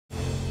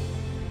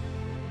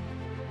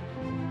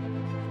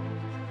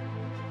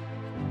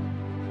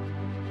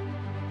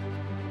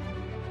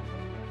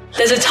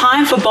There's a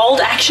time for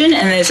bold action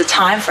and there's a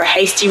time for a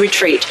hasty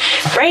retreat.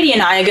 Brady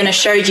and I are going to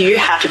show you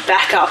how to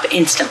back up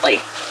instantly.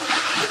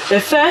 So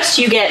first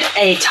you get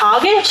a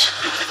target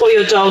for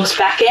your dog's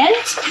back end.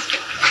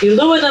 You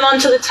lure them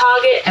onto the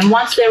target and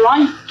once they're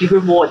on, you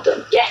reward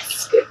them.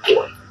 Yes, good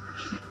boy.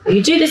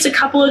 You do this a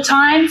couple of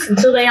times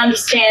until they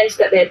understand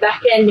that their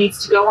back end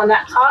needs to go on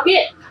that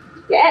target.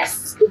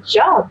 Yes, good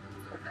job.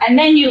 And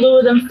then you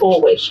lure them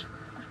forward.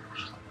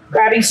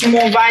 Grabbing some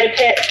more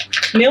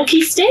Vitapet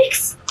Milky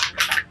Sticks.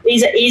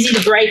 These are easy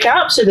to break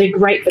up, so they're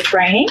great for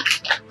training.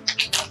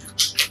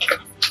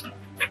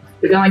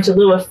 You're going to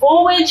lure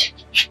forward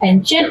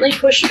and gently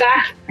push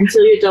back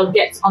until your dog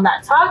gets on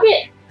that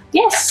target.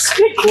 Yes,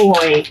 good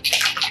boy.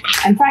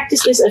 And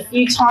practice this a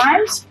few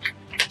times.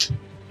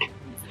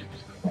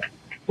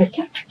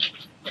 Okay.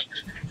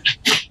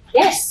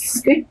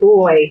 Yes, good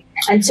boy.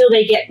 Until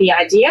they get the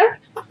idea.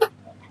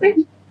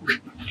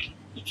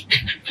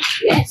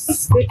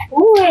 Yes, good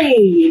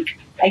boy.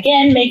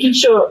 Again, making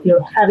sure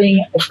you're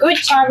having a good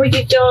time with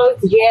your dog.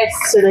 Yes,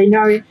 so they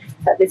know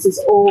that this is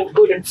all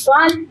good and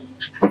fun.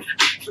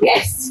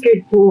 Yes,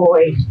 good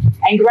boy.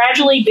 And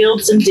gradually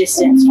build some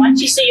distance.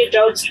 Once you see your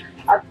dogs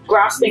are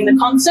grasping the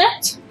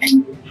concept,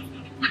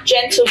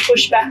 gentle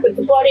push back with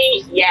the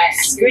body.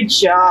 Yes, good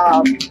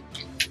job.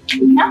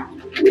 Yeah.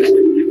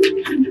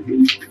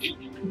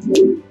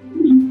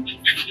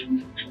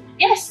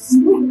 Yes,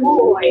 good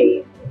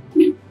boy.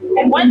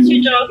 And once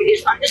your dog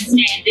is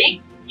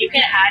understanding, you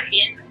can add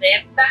in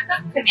their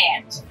backup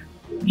command.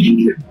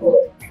 Good boy.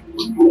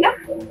 Yep.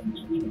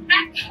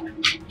 Back.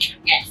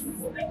 Yes,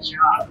 good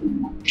job.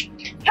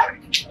 Yep.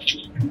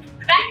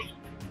 Back.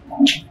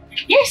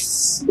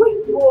 Yes,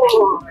 good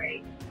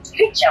boy.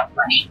 Good job,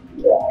 buddy.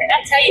 And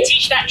that's how you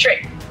teach that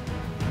trick.